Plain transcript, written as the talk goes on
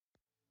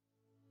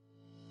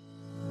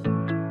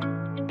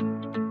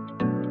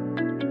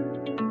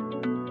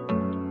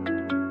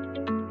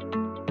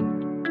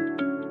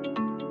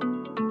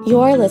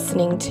You're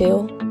listening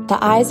to the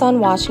Eyes on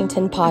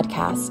Washington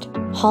podcast,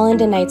 Holland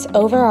and Knight's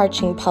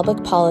overarching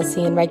public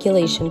policy and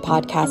regulation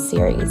podcast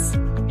series.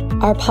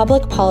 Our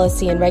public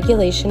policy and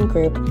regulation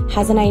group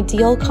has an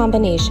ideal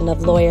combination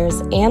of lawyers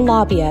and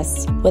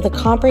lobbyists with a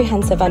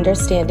comprehensive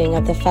understanding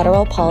of the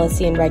federal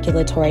policy and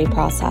regulatory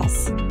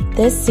process.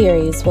 This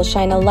series will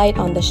shine a light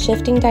on the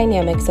shifting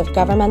dynamics of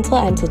governmental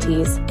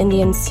entities and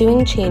the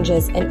ensuing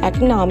changes in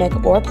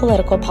economic or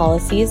political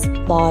policies,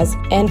 laws,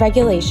 and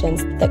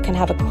regulations that can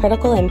have a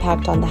critical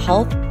impact on the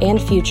health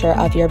and future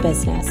of your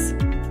business.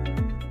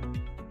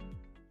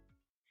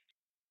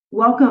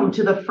 Welcome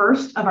to the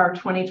first of our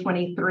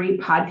 2023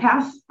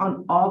 podcasts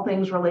on all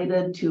things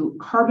related to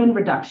carbon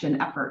reduction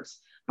efforts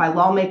by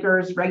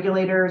lawmakers,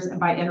 regulators,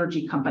 and by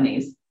energy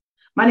companies.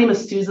 My name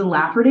is Susan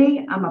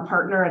Lafferty. I'm a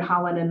partner at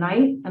Holland &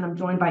 Knight, and I'm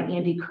joined by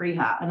Andy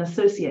Kriha, an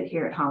associate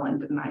here at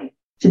Holland & Knight.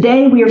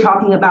 Today, we are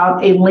talking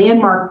about a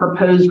landmark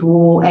proposed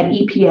rule at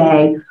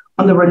EPA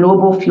on the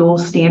Renewable Fuel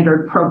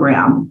Standard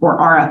Program, or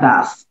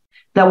RFS,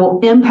 that will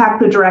impact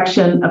the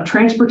direction of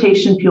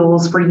transportation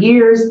fuels for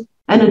years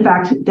and, in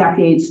fact,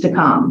 decades to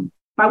come.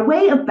 By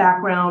way of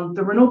background,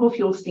 the Renewable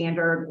Fuel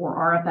Standard, or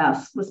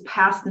RFS, was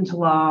passed into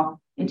law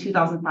in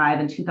 2005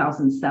 and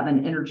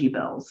 2007 energy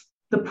bills.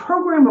 The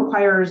program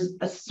requires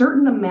a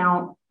certain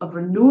amount of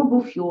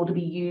renewable fuel to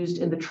be used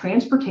in the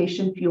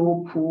transportation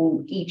fuel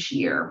pool each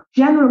year.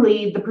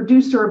 Generally, the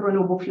producer of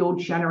renewable fuel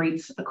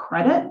generates a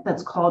credit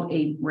that's called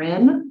a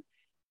RIN,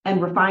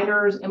 and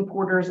refiners,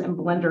 importers, and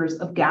blenders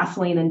of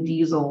gasoline and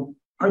diesel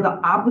are the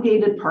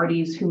obligated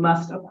parties who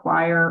must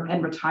acquire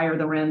and retire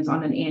the RINs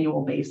on an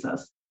annual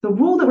basis. The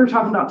rule that we're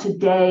talking about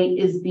today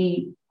is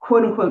the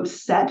quote-unquote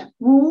set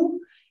rule.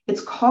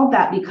 It's called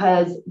that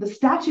because the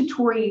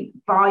statutory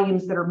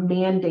volumes that are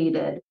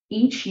mandated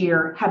each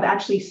year have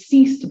actually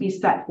ceased to be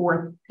set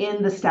forth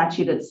in the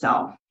statute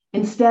itself.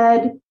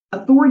 Instead,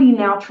 authority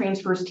now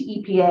transfers to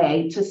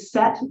EPA to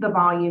set the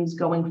volumes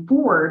going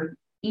forward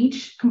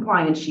each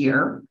compliance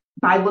year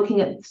by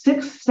looking at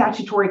 6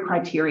 statutory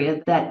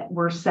criteria that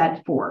were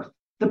set forth.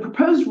 The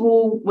proposed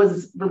rule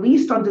was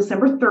released on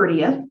December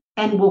 30th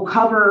and will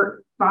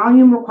cover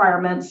volume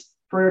requirements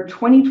for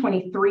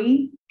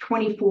 2023,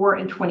 24,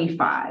 and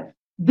 25.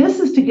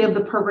 This is to give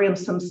the program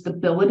some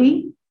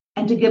stability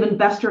and to give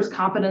investors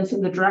confidence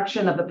in the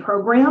direction of the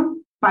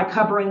program by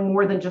covering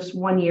more than just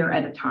 1 year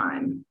at a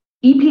time.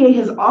 EPA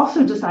has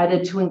also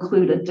decided to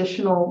include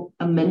additional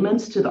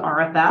amendments to the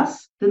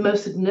RFS, the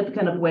most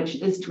significant of which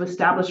is to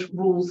establish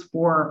rules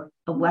for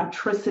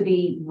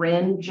electricity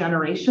RIN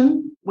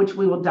generation, which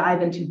we will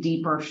dive into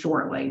deeper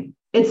shortly.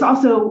 It's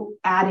also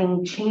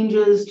adding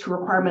changes to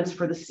requirements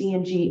for the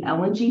CNG,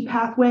 LNG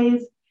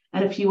pathways,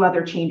 and a few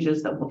other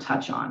changes that we'll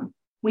touch on.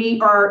 We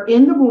are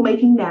in the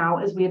rulemaking now,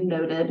 as we have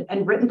noted,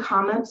 and written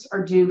comments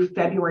are due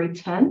February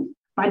 10th.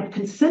 By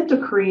consent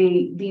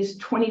decree, these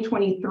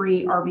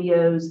 2023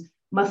 RVOs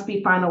must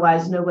be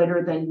finalized no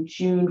later than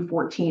June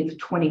 14th,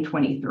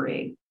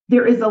 2023.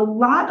 There is a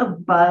lot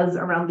of buzz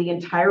around the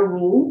entire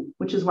rule,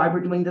 which is why we're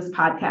doing this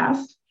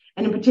podcast,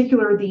 and in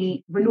particular,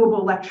 the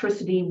renewable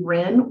electricity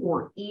RIN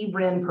or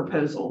e-RIN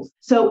proposals.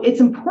 So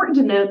it's important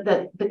to note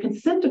that the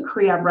consent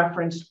decree I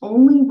referenced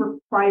only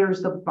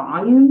requires the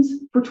volumes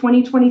for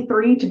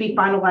 2023 to be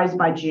finalized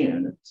by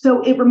June.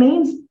 So it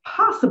remains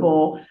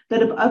possible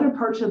that if other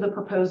parts of the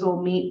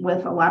proposal meet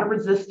with a lot of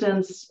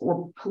resistance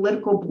or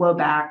political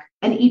blowback,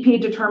 and EPA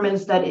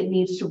determines that it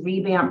needs to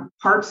revamp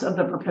parts of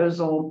the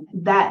proposal,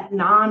 that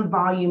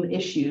non-volume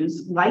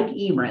issues like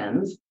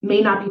e-RINs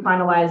may not be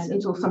finalized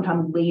until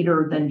sometime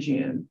later than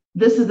June.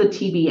 This is a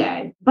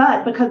TBA,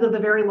 but because of the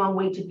very long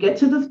wait to get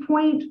to this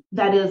point,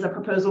 that is a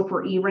proposal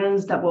for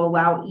e-RINs that will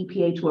allow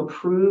EPA to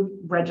approve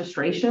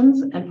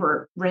registrations and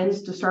for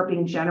RINs to start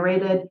being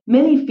generated.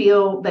 Many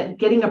feel that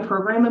getting a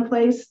program in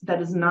place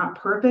that is not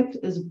perfect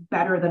is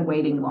better than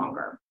waiting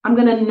longer. I'm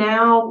going to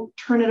now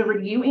turn it over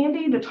to you,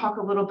 Andy, to talk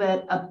a little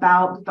bit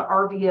about the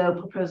RVO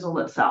proposal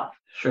itself.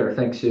 Sure.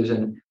 Thanks,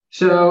 Susan.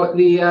 So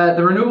the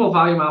renewable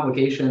volume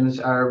obligations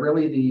are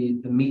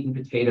really the meat and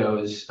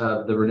potatoes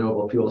of the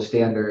renewable fuel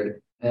standard.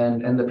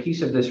 And the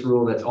piece of this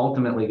rule that's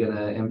ultimately going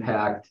to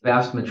impact the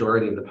vast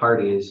majority of the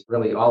parties,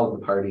 really all of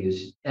the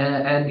parties.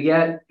 And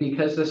yet,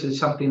 because this is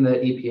something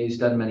that EPA has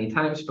done many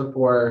times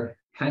before,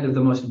 kind of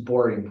the most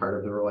boring part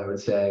of the rule, I would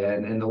say,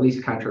 and the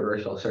least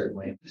controversial,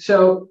 certainly.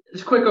 So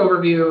just a quick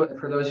overview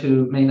for those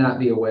who may not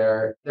be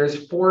aware.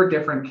 There's 4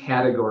 different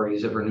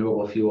categories of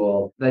renewable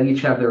fuel that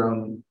each have their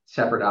own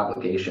separate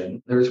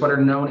obligation. There's what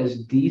are known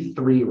as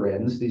D3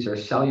 RINs. These are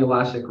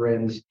cellulosic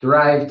RINs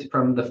derived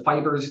from the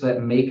fibers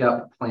that make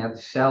up plant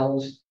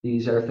cells.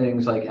 These are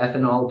things like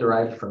ethanol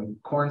derived from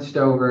corn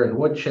stover and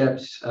wood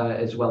chips,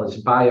 as well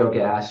as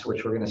biogas,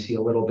 which we're going to see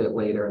a little bit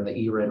later in the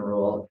e-RIN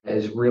rule,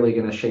 is really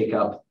going to shake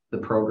up the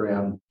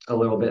program a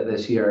little bit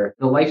this year.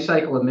 The life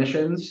cycle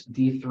emissions,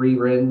 D3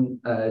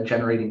 RIN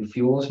generating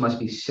fuels must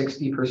be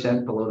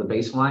 60% below the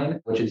baseline,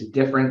 which is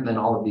different than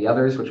all of the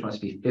others, which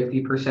must be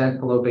 50%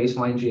 below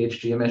baseline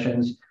GHG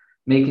emissions.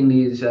 making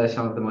these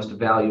some of the most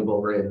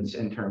valuable RINs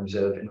in terms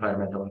of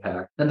environmental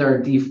impact. Then there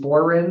are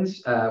D4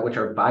 RINs, which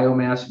are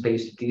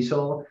biomass-based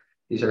diesel.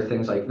 These are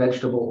things like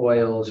vegetable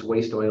oils,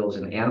 waste oils,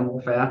 and animal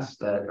fats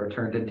that are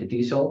turned into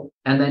diesel.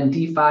 And then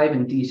D5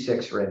 and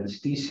D6 RINs.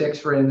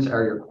 D6 RINs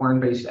are your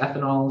corn-based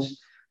ethanols,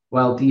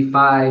 while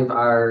D5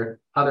 are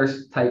other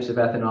types of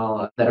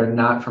ethanol that are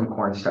not from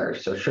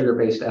cornstarch, so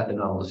sugar-based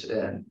ethanols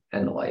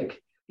and the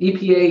like.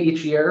 EPA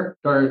each year,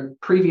 or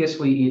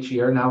previously each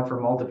year, now for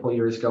multiple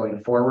years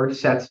going forward,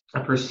 sets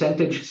a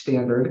percentage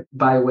standard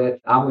by which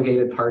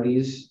obligated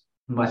parties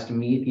must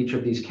meet each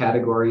of these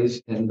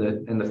categories in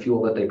the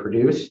fuel that they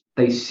produce.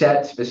 They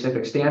set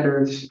specific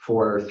standards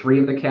for 3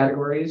 of the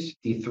categories,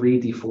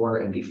 D3,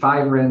 D4, and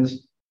D5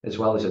 RINs, as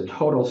well as a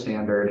total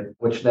standard,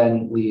 which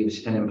then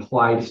leaves an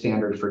implied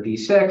standard for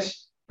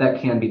D6 that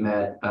can be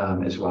met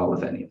as well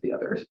with any of the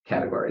other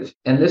categories.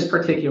 In this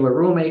particular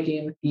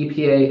rulemaking,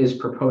 EPA is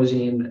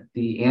proposing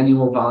the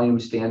annual volume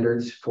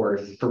standards for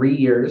 3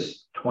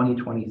 years,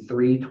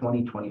 2023,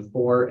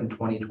 2024, and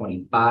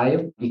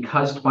 2025.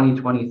 Because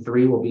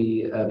 2023 will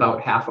be about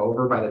half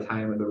over by the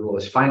time the rule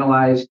is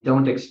finalized,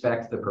 don't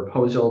expect the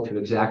proposal to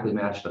exactly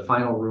match the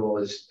final rule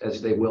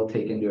as they will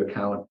take into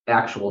account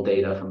actual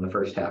data from the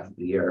first half of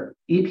the year.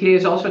 EPA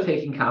is also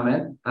taking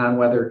comment on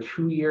whether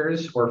 2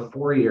 years or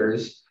 4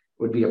 years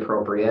would be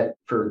appropriate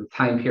for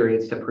time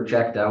periods to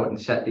project out and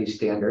set these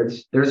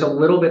standards. There's a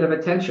little bit of a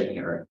tension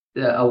here.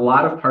 A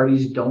lot of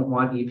parties don't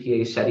want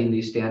EPA setting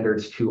these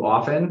standards too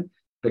often,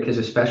 because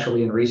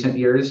especially in recent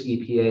years,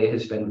 EPA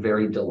has been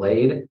very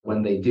delayed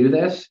when they do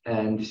this.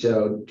 And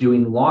so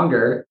doing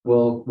longer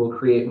will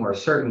create more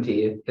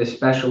certainty,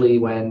 especially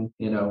when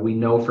we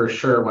know for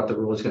sure what the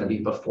rule is going to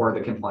be before the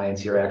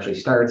compliance year actually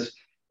starts,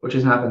 which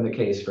has not been the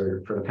case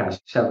for the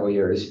past several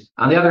years.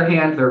 On the other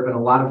hand, there have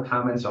been a lot of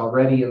comments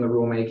already in the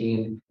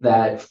rulemaking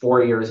that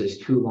 4 years is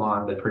too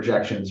long, that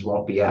projections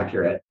won't be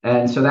accurate.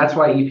 And so that's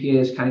why EPA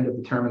has kind of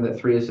determined that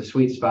 3 is the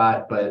sweet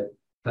spot, but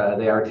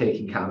they are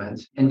taking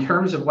comments. In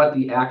terms of what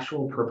the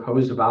actual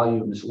proposed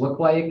volumes look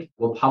like,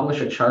 we'll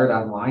publish a chart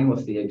online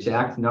with the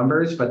exact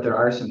numbers, but there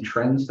are some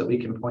trends that we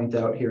can point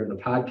out here in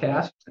the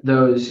podcast.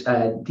 Those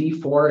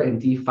D4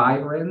 and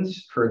D5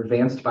 RINs for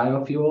advanced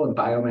biofuel and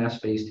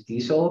biomass-based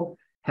diesel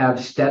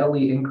have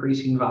steadily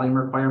increasing volume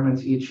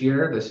requirements each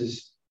year. This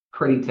is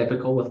pretty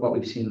typical with what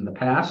we've seen in the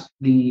past.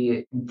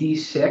 The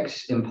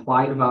D6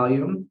 implied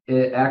volume,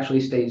 it actually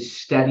stays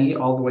steady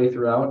all the way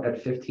throughout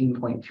at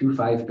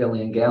 15.25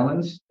 billion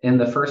gallons. In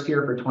the first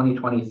year for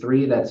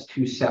 2023, that's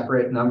 2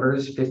 separate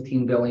numbers,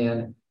 15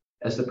 billion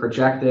as the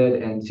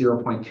projected and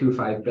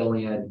 0.25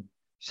 billion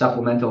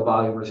supplemental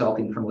volume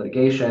resulting from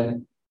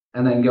litigation.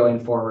 And then going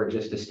forward,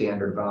 just a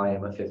standard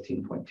volume of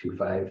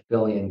 15.25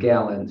 billion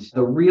gallons.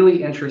 The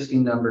really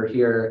interesting number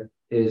here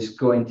is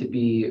going to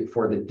be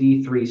for the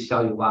D3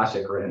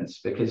 cellulosic RINs,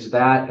 because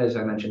that, as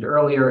I mentioned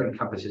earlier,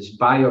 encompasses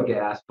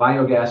biogas.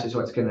 Biogas is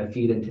what's going to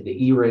feed into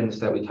the E-RINs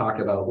that we talk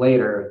about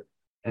later.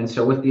 And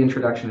so with the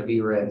introduction of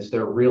E-RINs,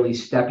 they're really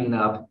stepping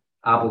up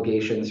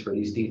obligations for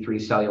these D3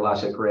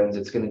 cellulosic RINs.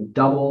 It's going to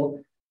double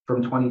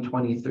from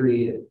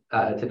 2023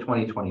 to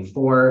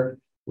 2024.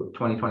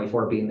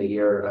 2024 being the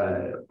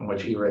year in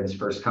which E-RINs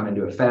first come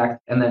into effect,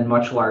 and then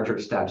much larger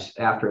steps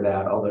after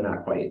that, although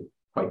not quite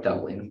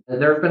doubling.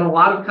 There have been a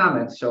lot of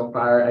comments so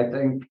far. I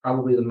think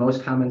probably the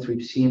most comments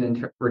we've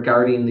seen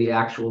regarding the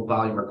actual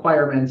volume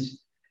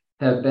requirements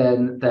have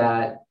been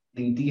that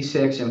the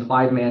D6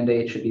 implied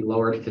mandate should be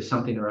lowered to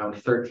something around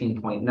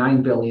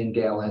 13.9 billion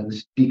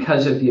gallons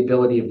because of the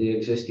ability of the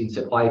existing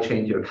supply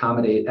chain to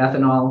accommodate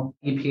ethanol.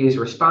 EPA's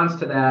response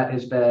to that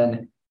has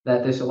been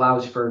that this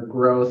allows for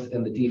growth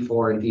in the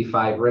D4 and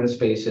D5 RIN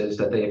spaces,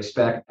 that they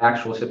expect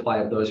actual supply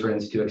of those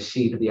RINs to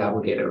exceed the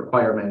obligated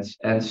requirements.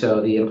 And so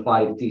the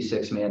implied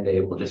D6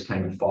 mandate will just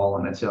kind of fall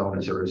on its own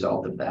as a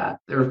result of that.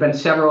 There have been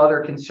several other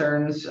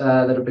concerns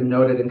that have been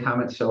noted in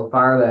comments so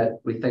far that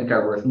we think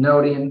are worth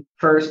noting.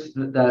 First,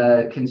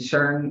 the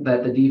concern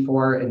that the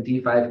D4 and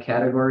D5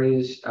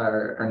 categories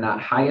are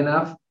not high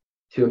enough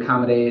to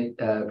accommodate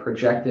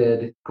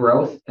projected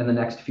growth in the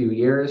next few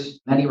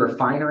years. Many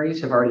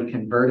refineries have already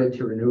converted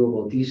to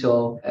renewable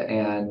diesel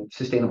and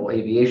sustainable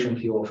aviation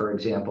fuel, for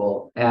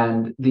example.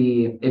 And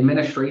the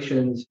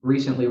administration's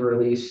recently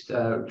released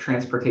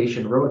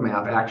transportation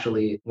roadmap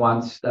actually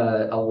wants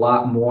a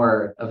lot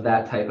more of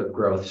that type of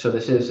growth. So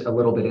this is a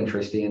little bit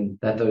interesting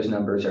that those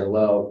numbers are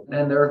low.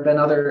 And there have been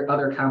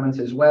other comments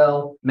as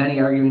well, many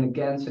arguing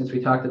again, since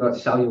we talked about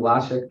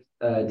cellulosic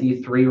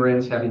D3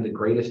 RINs having the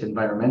greatest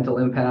environmental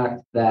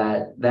impact,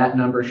 that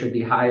number should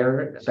be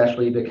higher,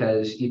 especially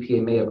because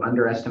EPA may have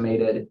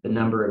underestimated the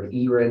number of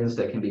E-RINs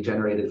that can be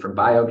generated from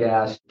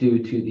biogas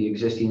due to the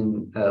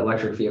existing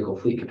electric vehicle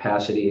fleet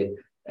capacity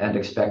and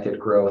expected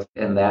growth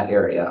in that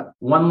area.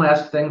 One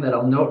last thing that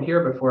I'll note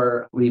here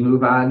before we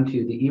move on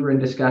to the E-RIN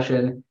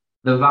discussion,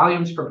 the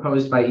volumes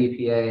proposed by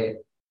EPA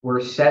were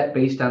set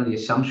based on the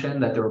assumption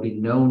that there will be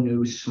no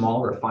new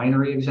small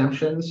refinery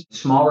exemptions.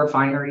 Small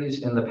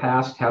refineries in the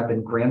past have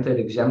been granted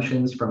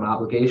exemptions from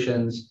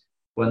obligations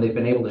when they've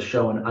been able to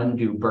show an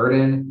undue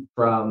burden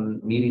from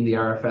meeting the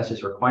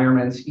RFS's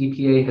requirements.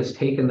 EPA has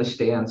taken the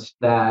stance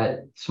that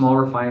small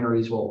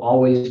refineries will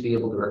always be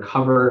able to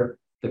recover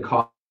the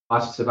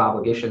costs of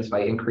obligations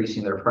by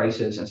increasing their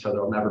prices, and so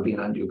there'll never be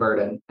an undue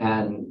burden.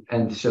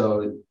 And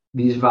so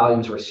these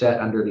volumes were set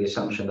under the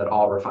assumption that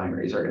all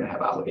refineries are going to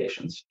have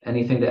obligations.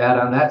 Anything to add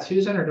on that,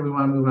 Susan, or do we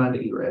want to move on to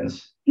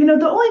eRINs?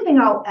 The only thing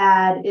I'll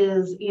add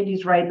is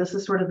Andy's right. This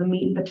is sort of the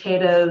meat and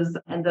potatoes,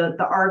 and the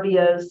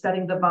RVOs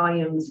setting the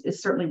volumes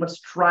is certainly what's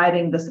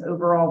driving this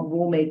overall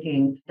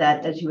rulemaking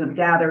that, as you have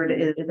gathered,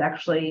 is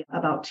actually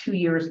about 2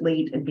 years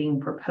late in being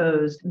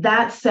proposed.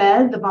 That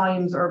said, the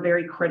volumes are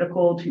very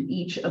critical to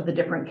each of the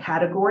different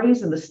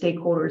categories and the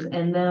stakeholders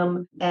in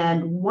them.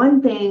 And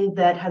one thing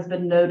that has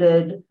been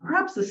noted,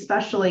 perhaps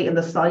especially in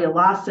the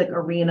cellulosic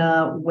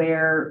arena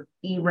where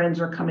eRINs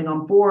are coming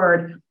on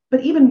board,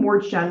 but even more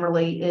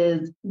generally,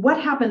 is what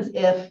happens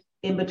if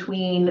in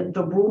between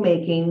the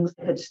rulemakings,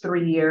 if it's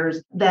 3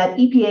 years, that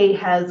EPA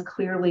has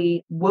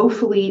clearly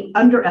woefully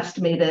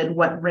underestimated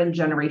what RIN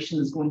generation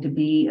is going to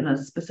be in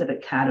a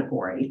specific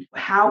category.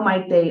 How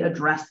might they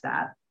address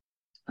that?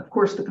 Of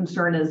course, the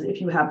concern is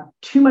if you have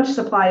too much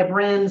supply of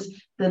RINs,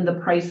 then the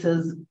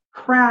prices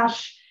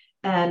crash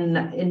and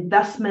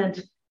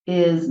investment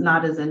is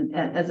not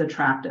as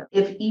attractive.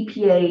 If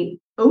EPA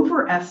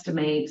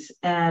overestimates,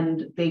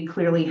 and they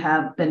clearly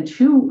have been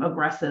too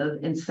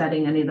aggressive in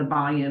setting any of the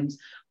volumes,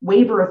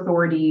 waiver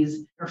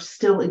authorities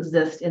still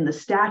exist in the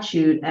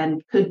statute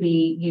and could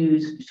be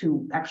used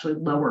to actually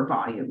lower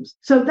volumes.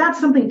 So that's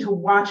something to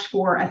watch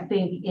for, I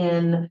think,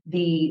 in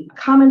the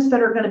comments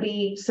that are going to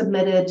be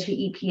submitted to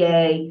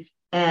EPA,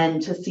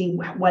 and to see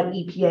what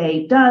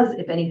EPA does,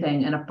 if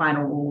anything, in a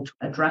final rule to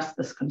address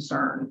this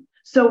concern.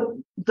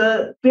 So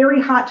the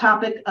very hot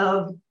topic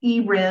of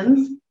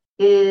eRINs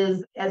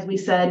is, as we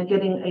said,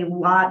 getting a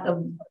lot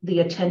of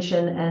the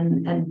attention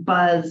and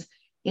buzz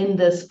in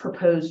this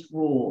proposed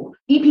rule.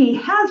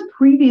 EPA has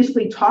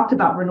previously talked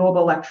about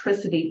renewable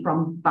electricity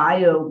from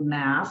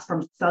biomass,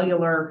 from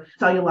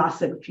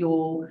cellulosic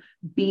fuel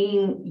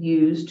being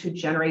used to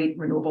generate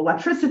renewable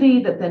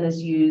electricity that then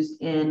is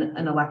used in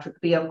an electric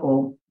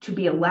vehicle to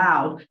be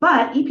allowed.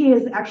 But EPA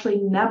has actually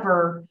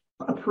never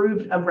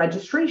approved a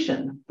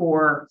registration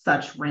for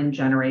such RIN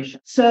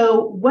generation.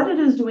 So what it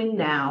is doing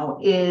now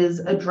is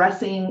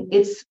addressing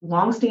its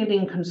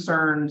longstanding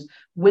concerns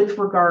with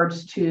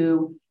regards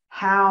to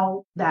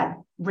how that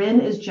RIN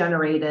is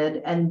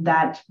generated and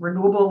that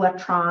renewable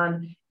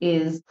electron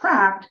is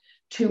cracked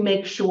to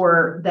make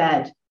sure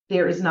that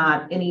there is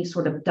not any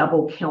sort of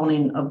double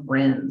counting of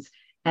RINs,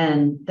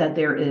 and that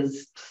there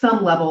is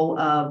some level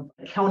of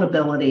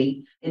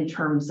accountability in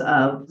terms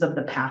of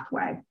the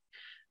pathway.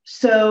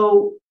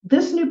 So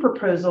this new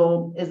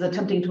proposal is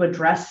attempting to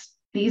address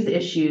these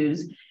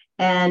issues.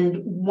 And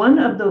one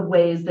of the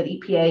ways that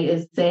EPA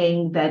is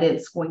saying that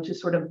it's going to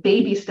sort of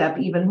baby step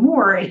even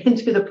more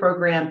into the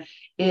program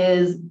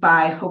is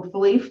by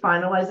hopefully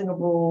finalizing a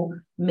rule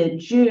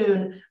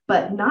mid-June,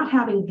 but not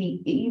having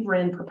the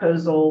eRIN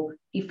proposal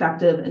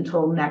effective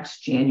until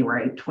next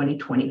January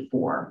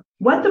 2024.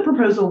 What the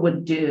proposal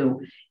would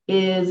do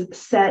is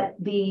set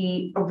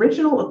the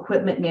original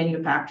equipment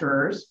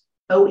manufacturers,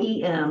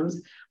 OEMs,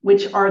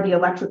 which are the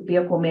electric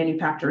vehicle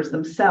manufacturers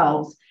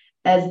themselves,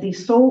 as the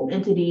sole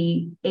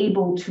entity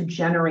able to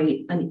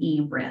generate an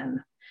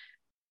eRIN.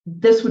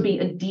 This would be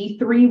a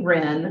D3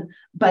 RIN,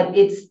 but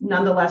it's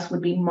nonetheless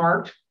would be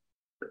marked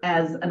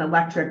as an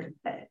electric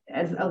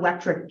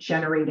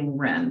generating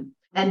RIN.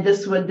 And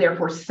this would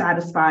therefore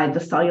satisfy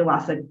the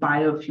cellulosic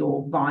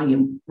biofuel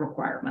volume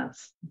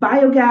requirements.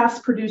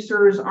 Biogas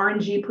producers,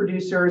 RNG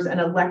producers,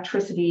 and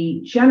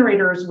electricity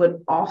generators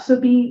would also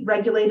be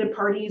regulated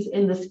parties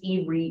in this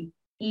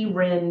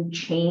eRIN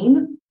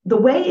chain. The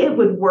way it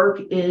would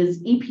work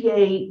is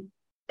EPA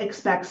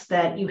expects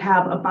that you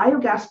have a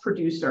biogas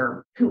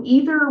producer who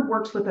either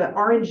works with an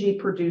RNG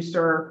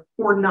producer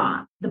or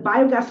not. The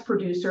biogas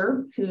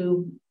producer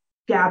who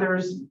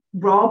gathers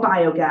raw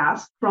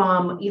biogas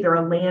from either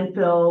a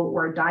landfill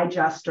or a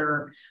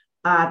digester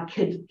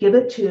could give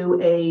it to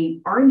a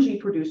RNG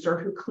producer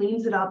who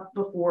cleans it up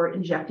before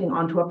injecting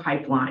onto a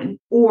pipeline,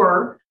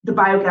 or the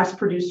biogas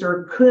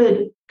producer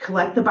could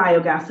collect the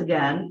biogas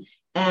again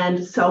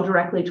and sell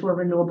directly to a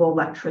renewable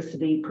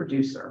electricity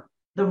producer.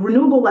 The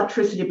renewable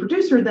electricity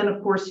producer then,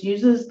 of course,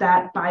 uses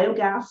that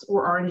biogas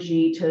or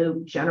RNG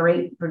to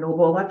generate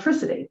renewable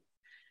electricity.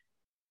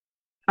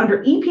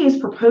 Under EPA's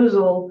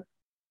proposal,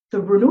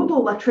 the renewable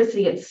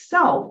electricity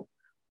itself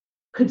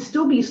could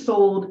still be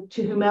sold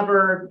to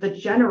whomever the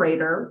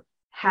generator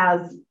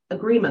has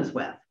agreements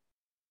with,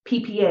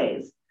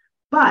 PPAs.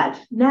 But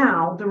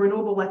now the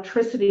renewable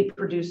electricity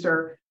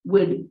producer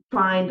would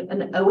find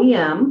an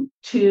OEM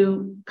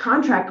to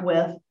contract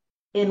with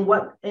in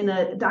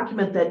a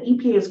document that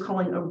EPA is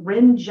calling a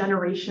RIN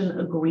generation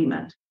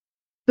agreement.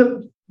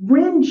 The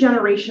RIN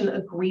generation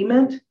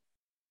agreement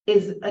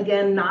is,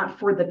 again, not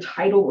for the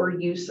title or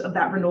use of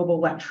that renewable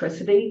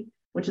electricity,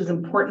 which is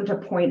important to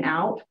point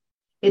out.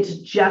 It's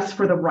just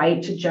for the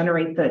right to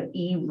generate the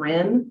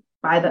eRIN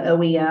by the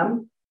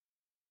OEM.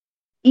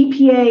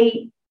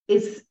 EPA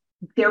is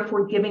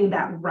therefore giving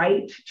that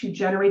right to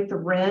generate the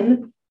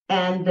RIN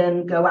and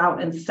then go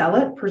out and sell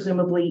it,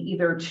 presumably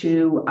either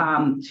to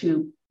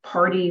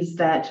parties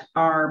that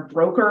are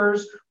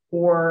brokers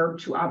or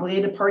to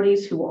obligated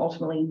parties who will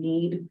ultimately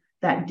need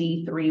that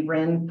D3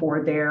 RIN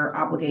for their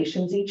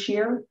obligations each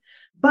year.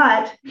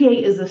 But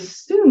EPA is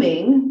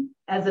assuming,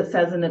 as it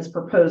says in its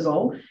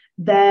proposal,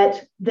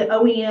 that the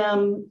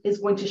OEM is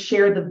going to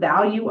share the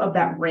value of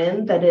that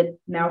RIN that it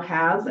now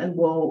has and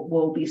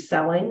will be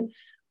selling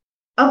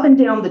up and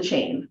down the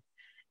chain.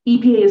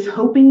 EPA is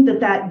hoping that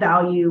that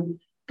value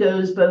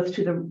goes both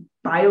to the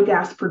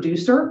biogas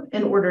producer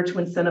in order to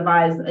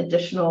incentivize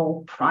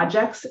additional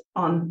projects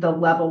on the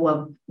level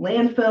of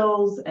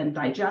landfills and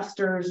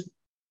digesters.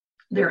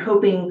 They're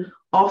hoping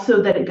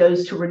also that it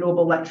goes to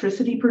renewable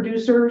electricity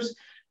producers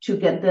to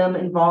get them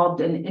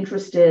involved and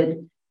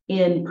interested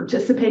in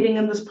participating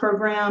in this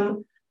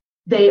program.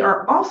 They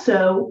are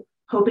also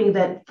hoping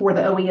that for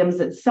the OEMs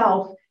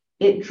itself,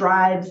 it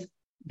drives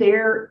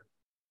their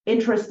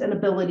interest and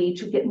ability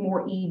to get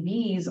more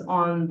EVs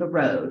on the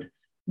road,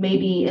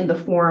 maybe in the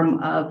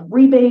form of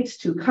rebates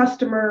to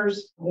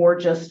customers or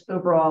just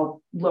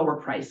overall lower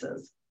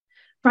prices.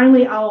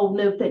 Finally, I'll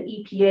note that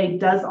EPA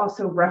does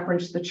also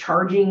reference the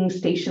charging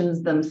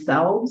stations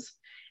themselves.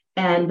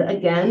 And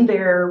again,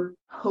 their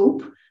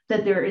hope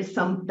that there is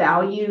some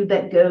value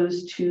that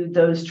goes to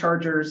those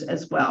chargers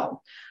as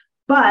well.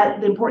 But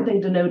the important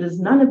thing to note is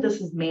none of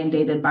this is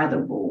mandated by the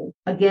rule.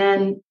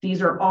 Again,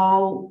 these are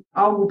all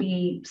will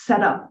be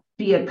set up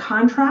via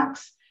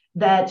contracts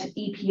that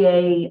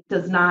EPA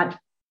does not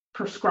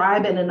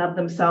prescribe in and of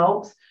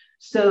themselves.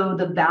 So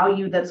the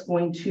value that's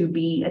going to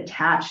be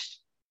attached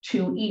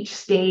to each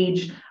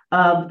stage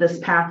of this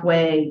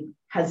pathway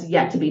has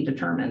yet to be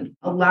determined.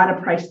 A lot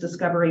of price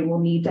discovery will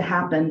need to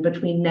happen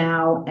between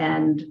now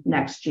and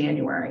next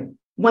January.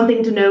 One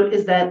thing to note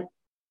is that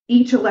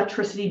each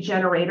electricity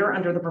generator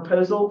under the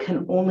proposal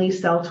can only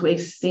sell to a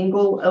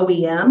single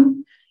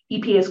OEM.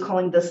 EPA is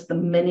calling this the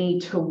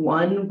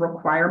many-to-one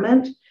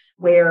requirement,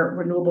 where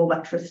renewable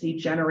electricity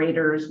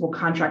generators will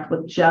contract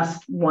with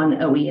just one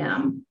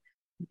OEM.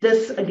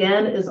 This,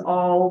 again, is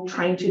all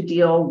trying to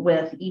deal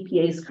with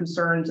EPA's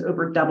concerns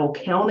over double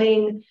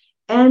counting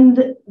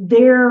and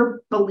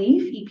their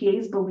belief,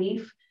 EPA's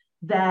belief,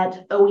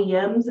 that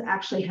OEMs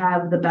actually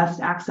have the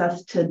best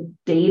access to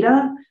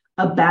data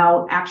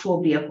about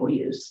actual vehicle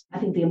use. I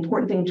think the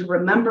important thing to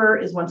remember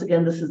is, once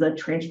again, this is a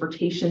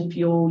transportation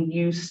fuel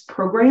use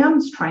program.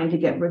 It's trying to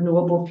get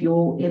renewable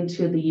fuel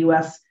into the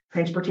U.S.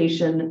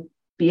 transportation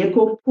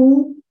vehicle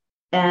pool.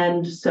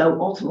 And so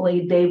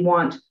ultimately, they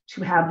want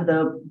to have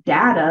the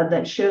data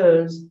that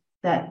shows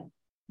that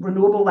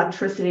renewable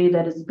electricity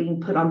that is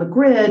being put on the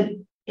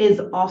grid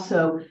is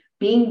also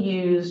being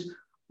used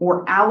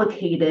or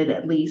allocated,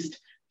 at least,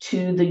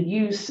 to the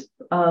use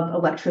of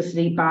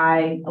electricity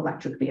by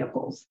electric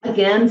vehicles.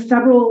 Again,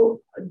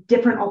 several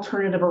different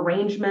alternative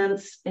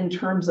arrangements in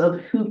terms of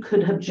who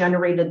could have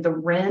generated the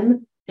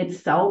RIN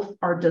itself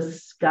are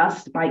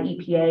discussed by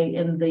EPA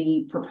in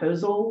the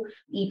proposal.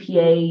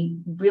 EPA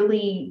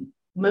really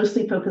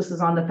mostly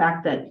focuses on the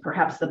fact that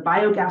perhaps the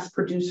biogas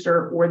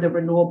producer or the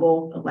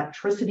renewable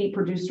electricity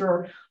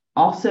producer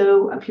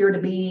also appear to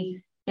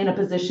be in a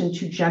position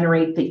to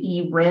generate the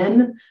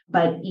e-RIN,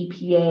 but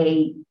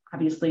EPA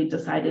obviously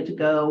decided to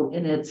go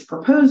in its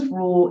proposed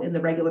rule in the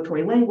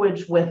regulatory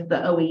language with the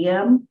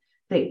OEM.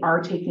 They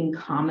are taking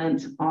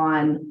comment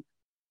on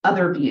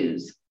other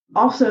views.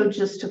 Also,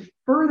 just to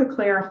further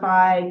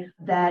clarify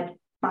that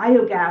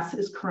biogas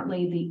is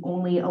currently the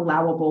only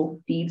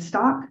allowable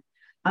feedstock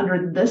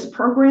under this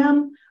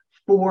program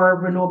for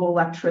renewable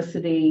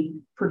electricity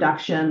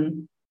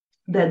production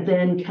that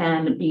then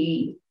can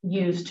be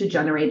used to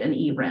generate an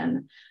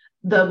e-RIN.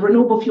 The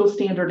renewable fuel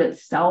standard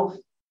itself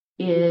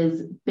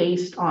is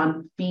based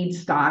on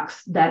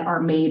feedstocks that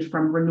are made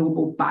from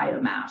renewable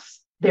biomass.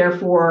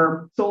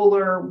 Therefore,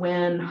 solar,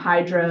 wind,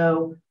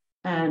 hydro,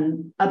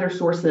 and other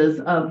sources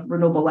of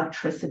renewable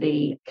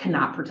electricity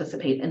cannot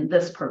participate in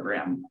this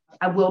program.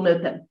 I will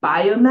note that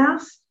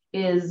biomass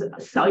is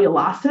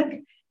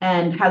cellulosic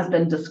and has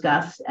been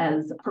discussed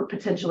as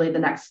potentially the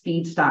next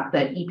feedstock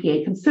that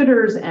EPA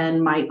considers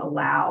and might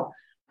allow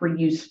for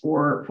use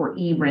for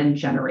e-RIN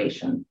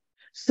generation.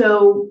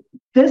 So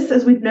this,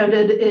 as we've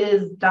noted,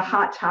 is the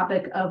hot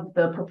topic of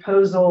the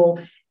proposal,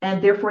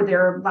 and therefore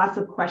there are lots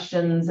of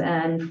questions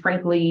and,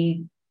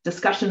 frankly,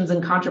 discussions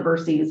and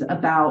controversies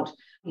about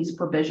these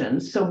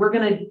provisions. So we're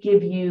going to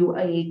give you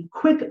a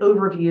quick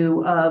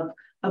overview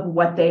of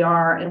what they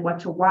are and what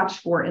to watch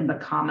for in the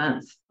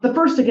comments. The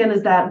first, again,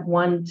 is that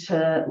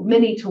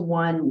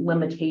many-to-one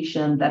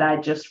limitation that I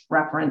just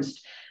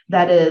referenced.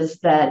 That is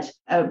that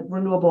a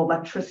renewable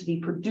electricity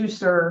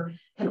producer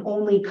can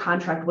only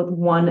contract with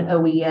one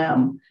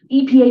OEM.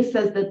 EPA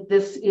says that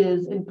this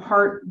is in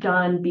part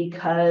done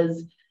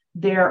because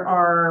there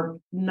are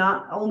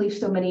not only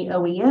so many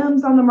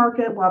OEMs on the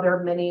market, while there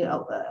are many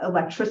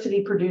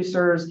electricity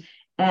producers,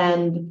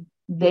 and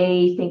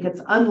they think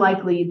it's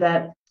unlikely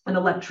that an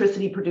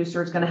electricity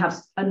producer is going to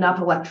have enough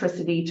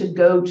electricity to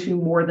go to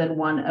more than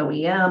one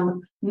OEM.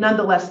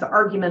 Nonetheless, the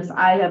arguments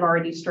I have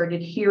already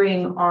started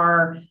hearing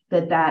are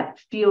that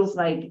feels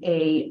like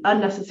a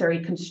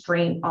unnecessary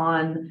constraint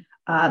on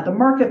the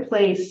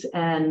marketplace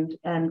and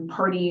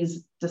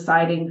parties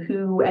deciding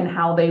who and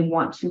how they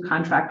want to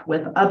contract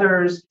with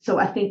others. So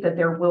I think that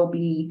there will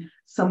be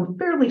some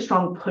fairly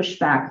strong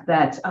pushback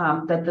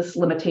that this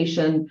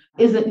limitation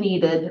isn't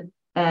needed,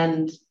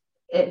 and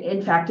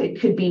in fact, it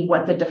could be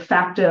what the de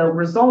facto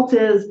result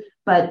is,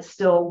 but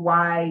still,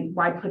 why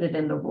put it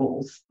in the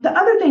rules? The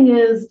other thing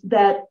is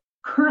that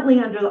currently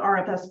under the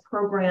RFS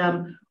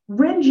program,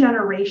 RIN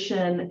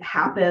generation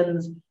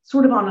happens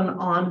sort of on an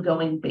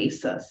ongoing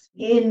basis.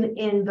 In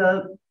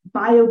the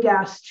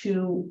biogas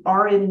to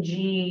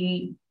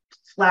RNG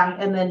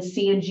and then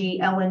CNG,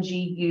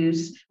 LNG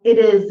use, it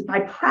is by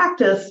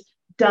practice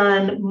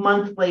done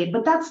monthly,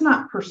 but that's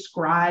not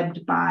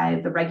prescribed by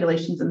the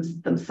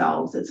regulations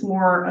themselves. It's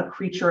more a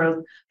creature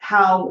of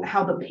how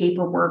the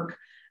paperwork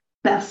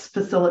best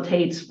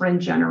facilitates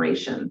RIN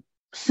generation.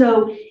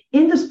 So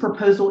in this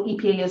proposal,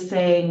 EPA is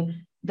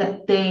saying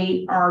that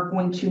they are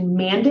going to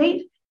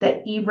mandate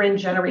that eRIN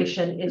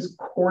generation is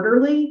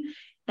quarterly.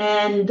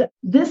 And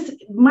this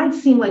might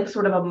seem like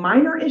sort of a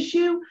minor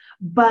issue,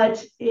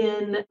 but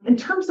in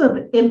terms of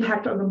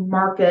impact on the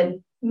market,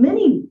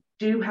 many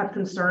do have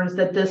concerns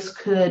that this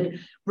could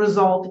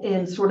result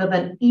in sort of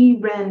an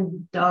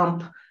eRIN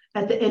dump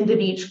at the end of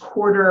each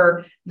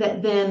quarter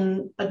that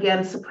then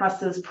again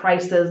suppresses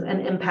prices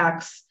and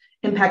impacts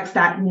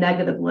that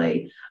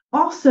negatively.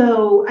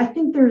 Also, I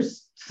think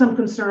there's some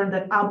concern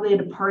that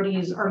obligated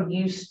parties are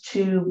used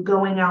to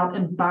going out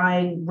and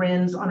buying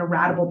RINs on a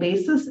ratable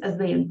basis as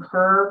they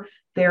incur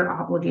their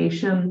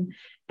obligation.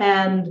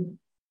 And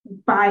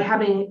by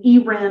having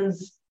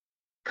eRINs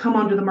come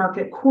onto the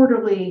market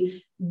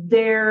quarterly,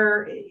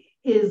 there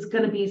is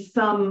going to be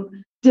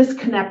some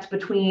disconnect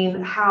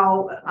between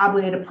how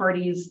obligated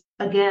parties,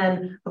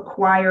 again,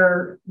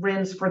 acquire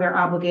RINs for their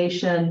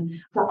obligation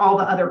for all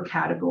the other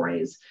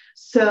categories.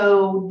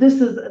 So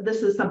this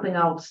is something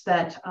else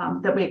that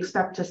we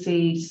expect to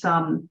see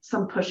some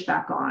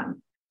pushback on.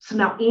 So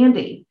now,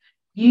 Andy,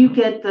 you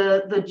get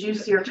the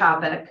juicier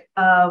topic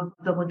of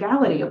the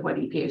legality of what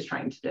EPA is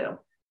trying to do.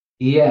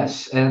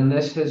 Yes, and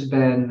this has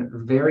been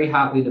very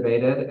hotly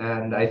debated,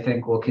 and I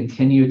think will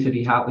continue to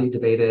be hotly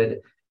debated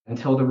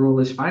until the rule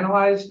is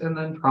finalized and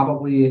then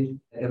probably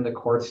in the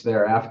courts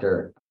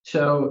thereafter.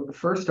 So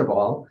first of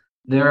all,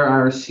 there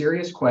are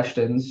serious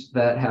questions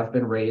that have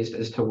been raised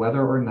as to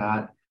whether or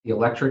not the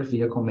electric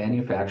vehicle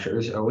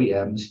manufacturers,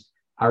 OEMs,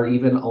 are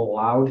even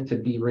allowed to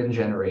be RIN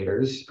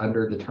generators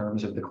under the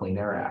terms of the Clean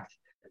Air Act.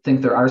 I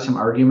think there are some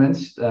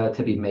arguments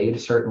to be made,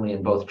 certainly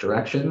in both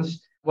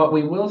directions. What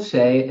we will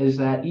say is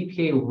that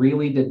EPA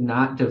really did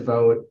not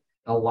devote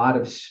a lot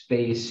of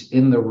space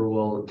in the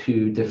rule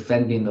to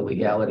defending the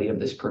legality of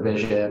this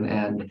provision,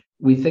 and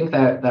we think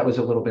that that was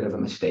a little bit of a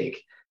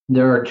mistake.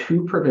 There are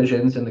two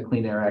provisions in the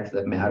Clean Air Act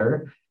that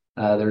matter.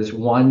 There's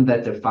one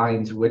that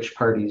defines which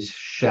parties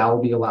shall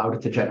be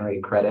allowed to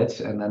generate credits,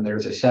 and then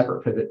there's a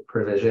separate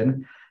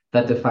provision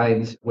that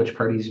defines which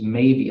parties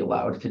may be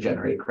allowed to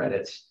generate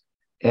credits.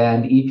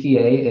 And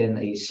EPA, in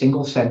a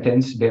single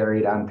sentence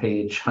buried on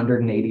page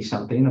 180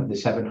 something of the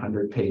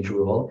 700-page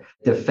rule,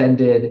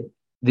 defended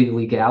the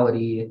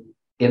legality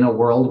in a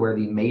world where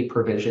the may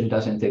provision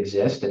doesn't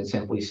exist, and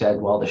simply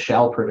said, well, the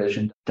shall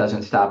provision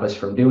doesn't stop us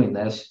from doing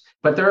this.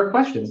 But there are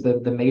questions. The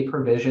may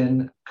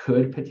provision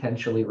could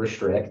potentially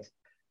restrict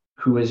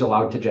who is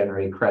allowed to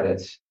generate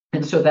credits.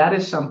 And so that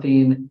is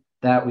something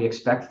that we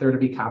expect there to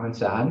be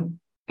comments on.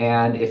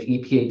 And if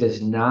EPA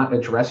does not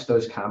address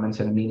those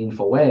comments in a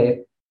meaningful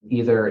way,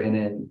 either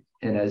in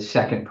a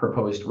second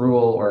proposed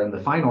rule or in the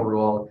final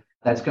rule,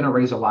 that's going to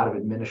raise a lot of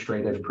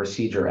Administrative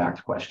Procedure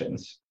Act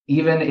questions.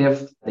 Even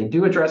if they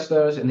do address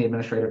those in the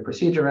Administrative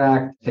Procedure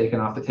Act, taken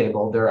off the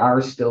table, there are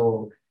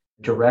still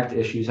direct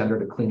issues under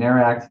the Clean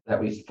Air Act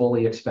that we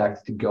fully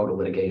expect to go to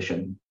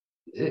litigation.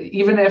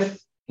 Even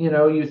if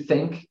you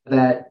think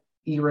that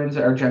eRINs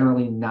are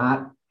generally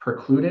not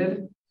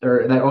precluded,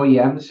 or that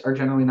OEMs are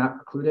generally not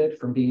precluded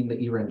from being the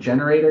eRIN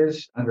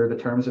generators under the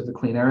terms of the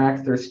Clean Air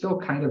Act, there's still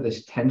kind of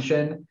this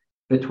tension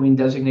between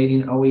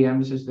designating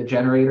OEMs as the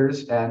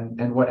generators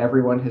and what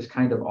everyone has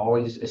kind of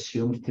always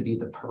assumed to be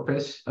the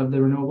purpose of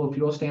the renewable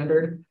fuel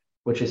standard,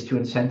 which is to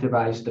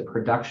incentivize the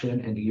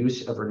production and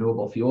use of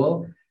renewable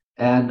fuel.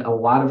 And a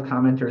lot of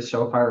commenters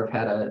so far have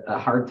had a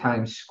hard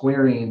time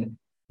squaring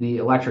the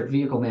electric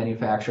vehicle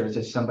manufacturers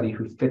as somebody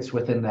who fits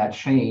within that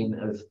chain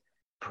of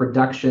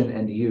production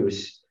and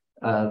use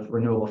of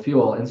renewable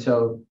fuel. And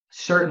so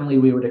certainly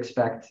we would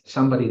expect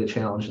somebody to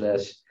challenge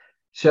this.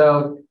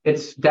 So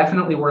it's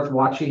definitely worth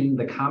watching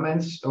the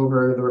comments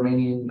over the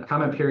remaining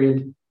comment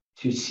period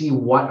to see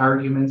what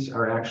arguments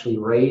are actually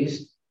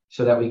raised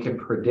so that we can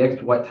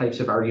predict what types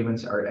of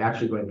arguments are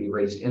actually going to be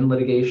raised in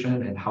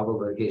litigation and how the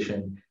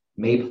litigation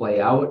may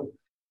play out.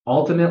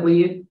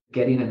 Ultimately,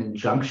 getting an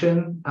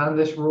injunction on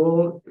this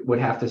rule would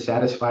have to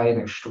satisfy an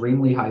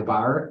extremely high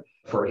bar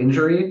for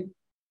injury.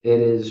 It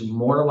is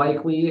more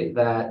likely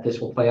that this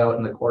will play out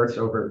in the courts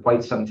over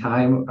quite some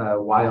time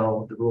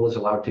while the rule is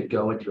allowed to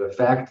go into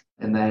effect,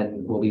 and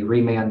then will be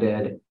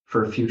remanded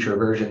for future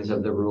versions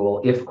of the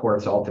rule if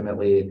courts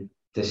ultimately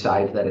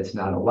decide that it's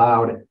not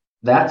allowed.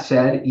 That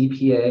said,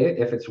 EPA,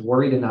 if it's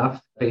worried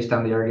enough based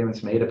on the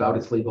arguments made about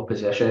its legal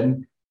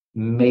position,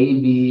 may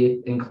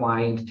be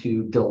inclined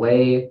to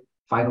delay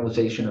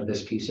finalization of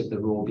this piece of the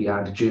rule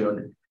beyond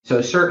June.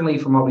 So certainly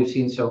from what we've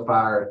seen so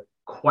far,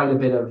 quite a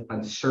bit of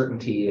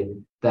uncertainty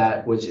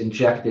that was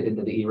injected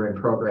into the ERIN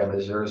program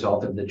as a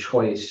result of the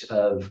choice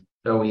of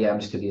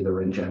OEMs to be the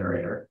RIN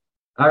generator.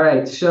 All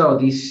right, so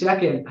the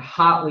second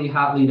hotly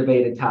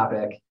debated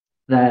topic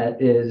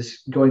that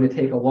is going to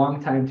take a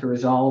long time to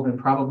resolve and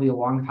probably a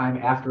long time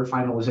after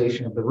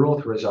finalization of the rule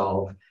to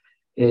resolve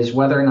is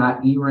whether or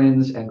not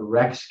ERINs and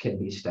RECs can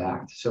be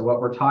stacked. So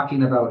what we're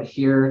talking about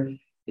here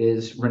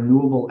is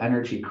renewable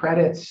energy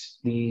credits.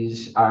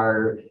 These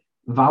are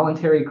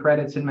voluntary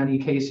credits in many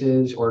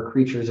cases or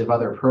creatures of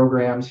other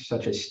programs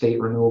such as state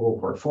renewable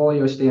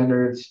portfolio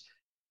standards.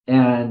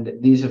 And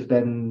these have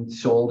been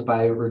sold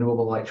by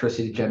renewable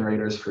electricity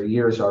generators for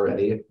years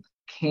already.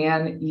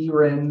 Can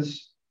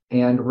ERINs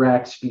and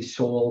RECs be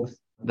sold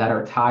that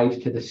are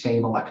tied to the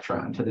same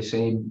electron, to the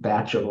same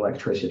batch of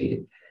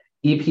electricity?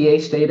 EPA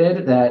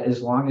stated that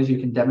as long as you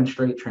can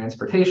demonstrate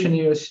transportation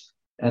use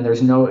and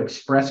there's no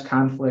express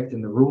conflict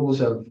in the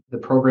rules of the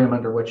program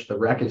under which the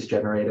REC is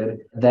generated,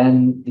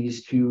 then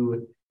these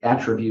two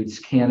attributes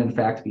can in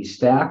fact be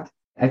stacked.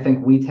 I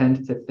think we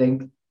tend to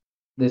think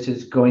this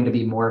is going to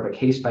be more of a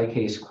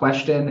case-by-case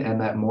question, and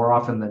that more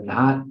often than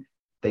not,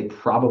 they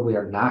probably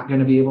are not going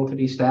to be able to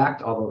be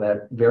stacked, although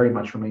that very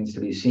much remains to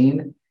be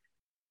seen.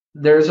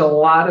 There's a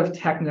lot of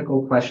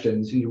technical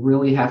questions. You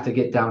really have to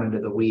get down into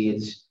the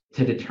weeds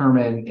to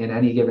determine in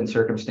any given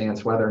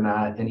circumstance whether or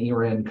not an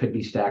ERIN could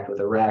be stacked with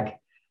a REC.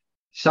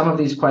 Some of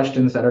these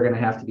questions that are going to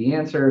have to be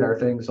answered are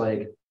things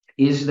like,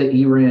 is the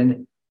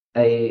ERIN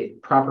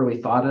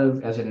properly thought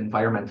of as an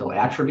environmental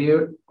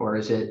attribute, or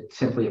is it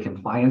simply a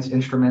compliance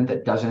instrument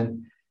that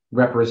doesn't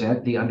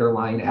represent the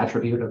underlying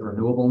attribute of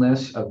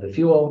renewableness of the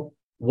fuel?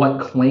 What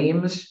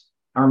claims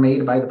are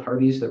made by the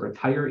parties that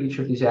retire each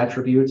of these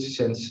attributes,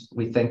 since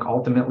we think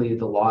ultimately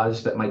the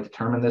laws that might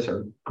determine this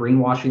are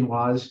greenwashing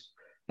laws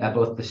at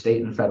both the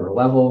state and federal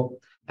level?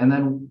 And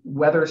then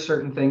whether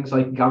certain things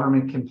like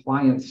government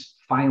compliance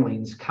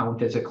filings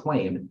count as a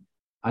claim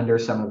under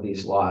some of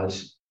these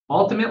laws.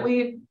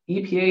 Ultimately,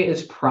 EPA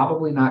is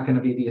probably not going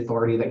to be the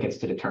authority that gets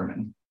to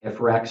determine if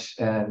RECs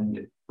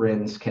and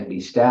RINs can be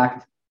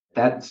stacked.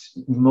 That's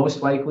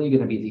most likely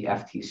going to be the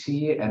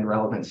FTC and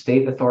relevant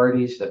state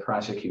authorities that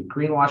prosecute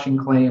greenwashing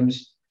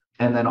claims,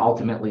 and then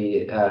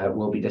ultimately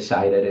will be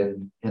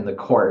decided in the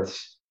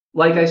courts.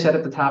 Like I said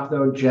at the top,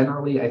 though,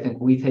 generally, I think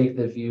we take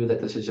the view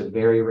that this is a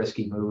very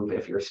risky move.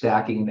 If you're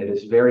stacking, it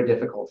is very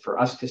difficult for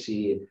us to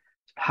see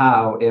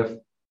how, if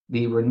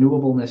the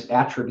renewableness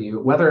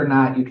attribute, whether or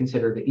not you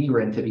consider the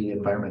ERIN to be an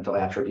environmental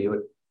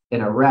attribute,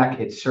 in a REC,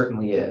 it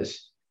certainly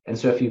is. And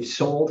so if you've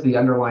sold the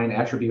underlying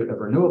attribute of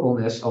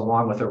renewableness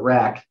along with a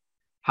REC,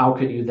 how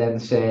could you then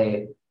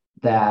say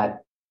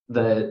that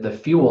the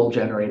fuel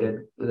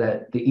generated,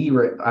 that the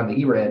ERIN on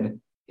the ERIN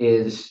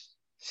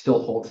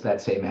still holds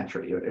that same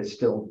attribute? It's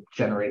still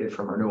generated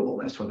from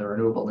renewableness when the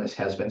renewableness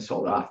has been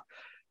sold off.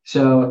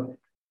 So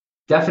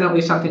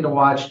definitely something to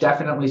watch,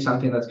 definitely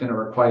something that's going to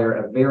require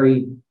a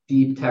very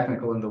deep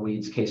technical in the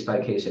weeds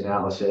case-by-case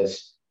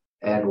analysis,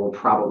 and will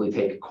probably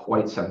take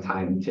quite some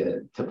time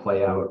to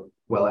play out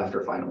well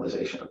after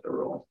finalization of the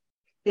rule.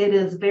 It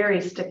is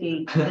very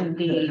sticky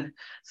indeed.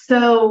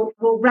 So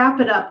we'll wrap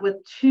it up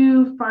with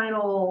two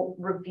final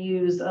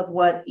reviews of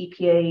what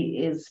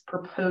EPA is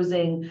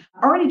proposing.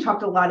 I already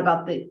talked a lot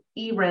about the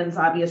ERINs,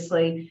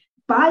 obviously.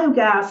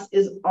 Biogas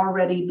is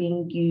already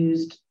being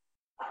used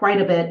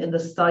quite a bit in the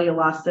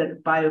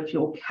cellulosic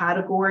biofuel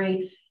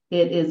category.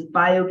 It is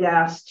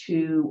biogas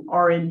to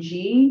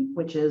RNG,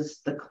 which is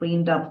the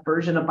cleaned up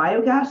version of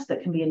biogas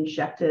that can be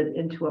injected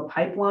into a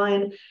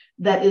pipeline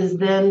that is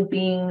then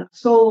being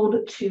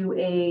sold to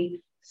a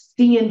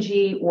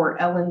CNG or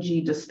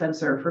LNG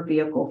dispenser for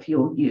vehicle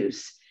fuel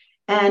use.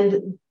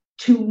 And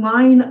to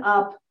line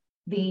up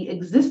the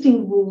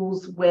existing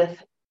rules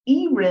with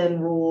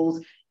ERIN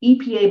rules,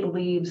 EPA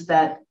believes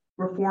that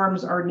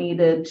reforms are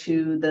needed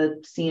to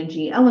the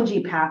CNG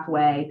LNG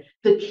pathway.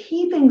 The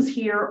key things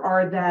here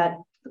are that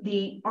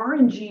the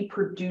RNG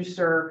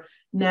producer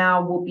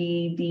now will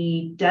be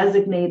the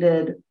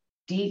designated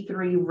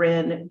D3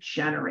 RIN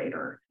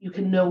generator. You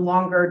can no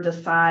longer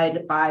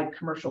decide by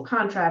commercial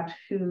contract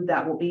who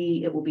that will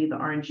be. It will be the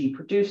RNG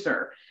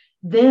producer.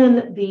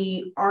 Then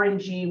the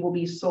RNG will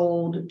be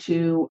sold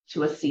to a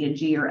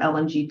CNG or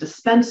LNG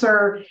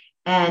dispenser,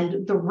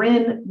 and the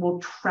RIN will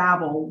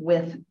travel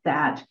with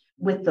that,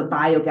 with the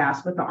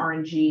biogas, with the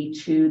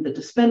RNG to the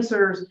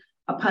dispensers.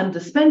 Upon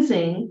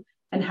dispensing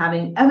and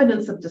having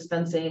evidence of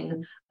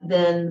dispensing,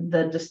 then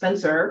the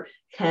dispenser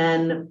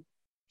can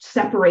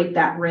separate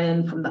that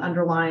RIN from the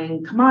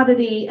underlying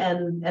commodity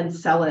and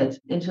sell it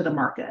into the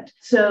market.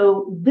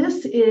 So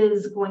this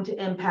is going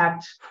to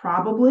impact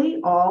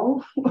probably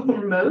all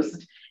or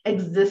most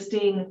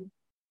existing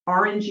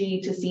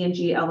RNG to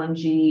CNG,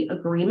 LNG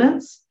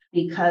agreements,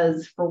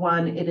 because for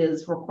one, it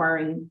is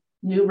requiring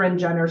new RIN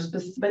generator,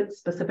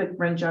 specific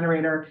RIN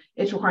generator.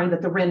 It's requiring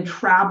that the RIN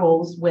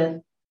travels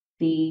with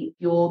the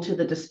fuel to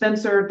the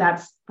dispenser.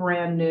 That's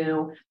brand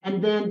new.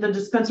 And then the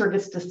dispenser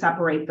gets to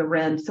separate the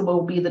RIN. So it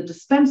will be the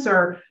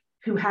dispenser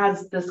who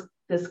has this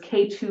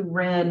K2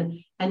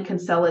 RIN and can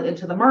sell it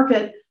into the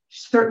market.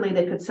 Certainly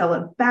they could sell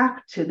it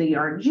back to the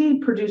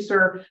RNG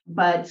producer,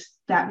 but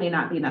that may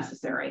not be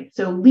necessary.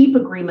 So LEAP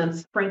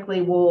agreements,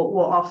 frankly, will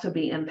also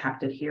be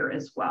impacted here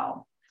as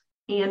well.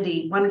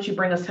 Andy, why don't you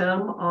bring us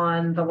home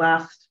on the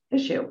last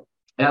issue?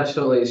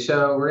 Absolutely.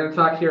 So we're going to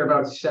talk here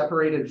about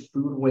separated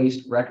food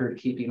waste record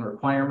keeping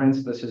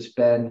requirements. This has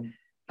been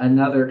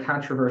another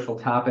controversial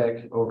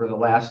topic over the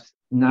last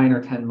 9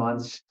 or 10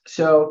 months.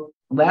 So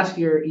last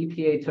year,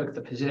 EPA took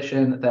the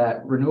position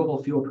that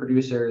renewable fuel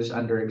producers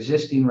under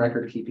existing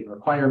record keeping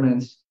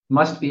requirements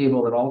must be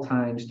able at all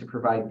times to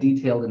provide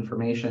detailed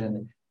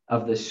information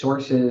of the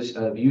sources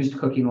of used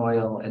cooking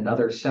oil and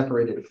other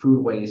separated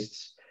food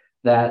wastes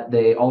that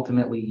they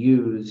ultimately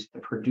use to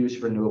produce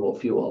renewable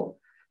fuel.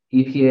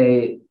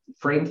 EPA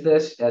framed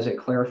this as a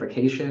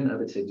clarification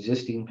of its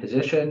existing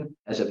position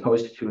as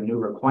opposed to a new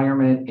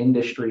requirement.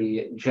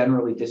 Industry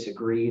generally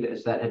disagreed,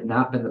 as that had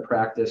not been the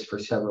practice for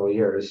several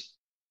years.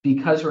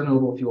 Because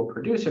renewable fuel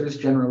producers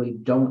generally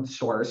don't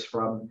source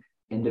from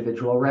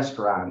individual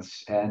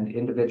restaurants and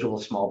individual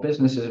small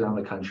businesses around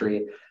the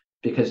country,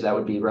 because that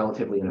would be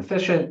relatively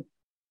inefficient,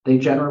 they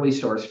generally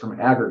source from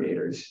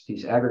aggregators.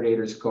 These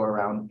aggregators go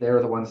around,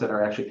 they're the ones that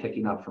are actually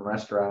picking up from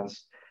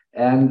restaurants.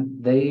 And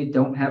they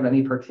don't have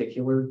any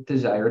particular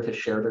desire to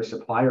share their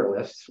supplier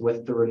lists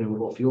with the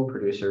renewable fuel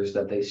producers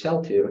that they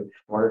sell to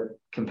for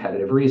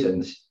competitive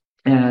reasons.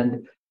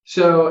 And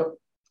so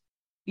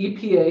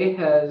EPA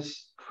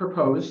has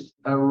proposed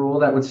a rule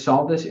that would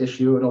solve this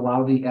issue and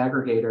allow the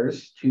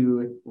aggregators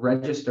to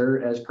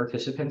register as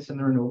participants in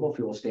the renewable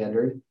fuel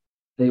standard.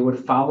 They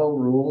would follow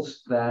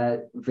rules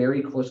that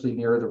very closely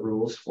mirror the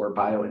rules for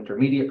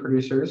biointermediate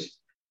producers.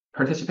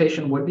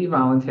 Participation would be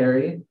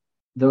voluntary.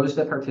 Those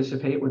that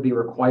participate would be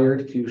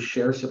required to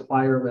share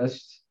supplier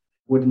lists,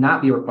 would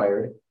not be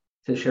required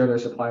to share their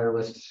supplier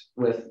lists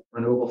with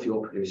renewable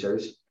fuel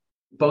producers.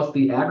 Both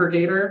the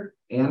aggregator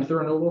and the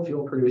renewable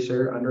fuel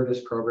producer under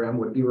this program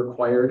would be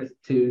required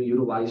to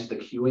utilize the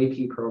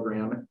QAP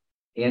program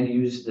and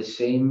use the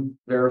same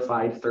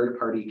verified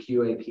third-party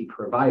QAP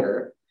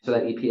provider so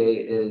that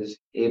EPA is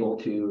able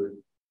to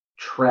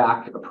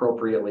track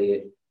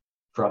appropriately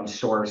from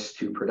source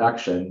to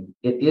production.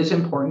 It is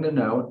important to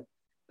note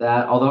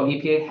that although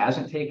EPA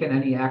hasn't taken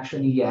any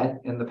action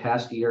yet in the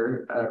past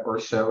year or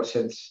so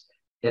since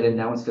it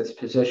announced its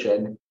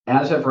position,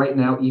 as of right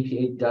now,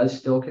 EPA does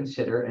still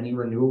consider any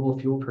renewable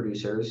fuel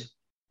producers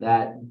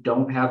that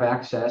don't have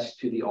access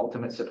to the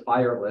ultimate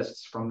supplier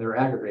lists from their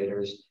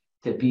aggregators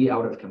to be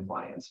out of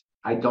compliance.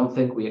 I don't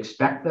think we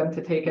expect them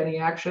to take any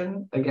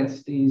action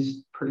against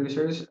these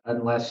producers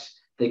unless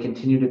they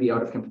continue to be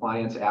out of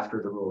compliance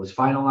after the rule is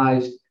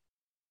finalized,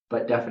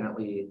 but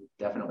definitely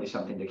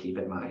something to keep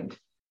in mind.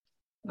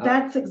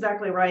 That's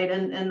exactly right.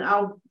 And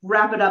I'll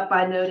wrap it up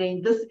by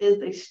noting this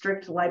is a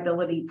strict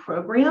liability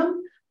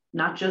program,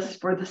 not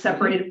just for the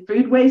separated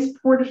food waste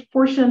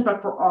portion,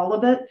 but for all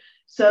of it.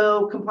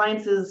 So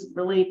compliance is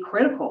really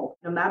critical,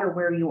 no matter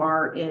where you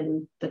are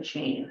in the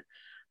chain.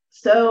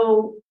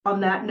 So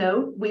on that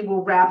note, we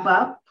will wrap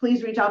up.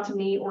 Please reach out to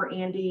me or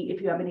Andy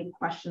if you have any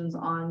questions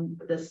on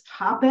this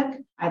topic,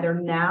 either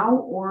now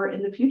or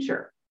in the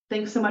future.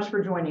 Thanks so much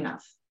for joining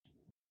us.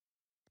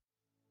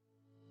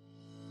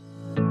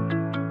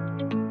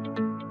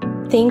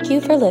 Thank you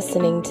for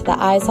listening to the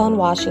Eyes on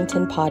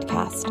Washington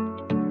podcast,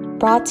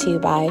 brought to you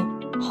by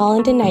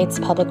Holland & Knight's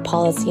Public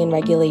Policy and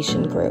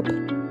Regulation Group.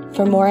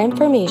 For more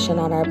information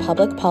on our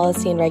Public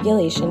Policy and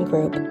Regulation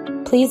Group,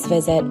 please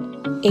visit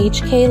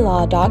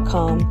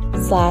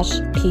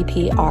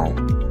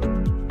hklaw.com/ppr.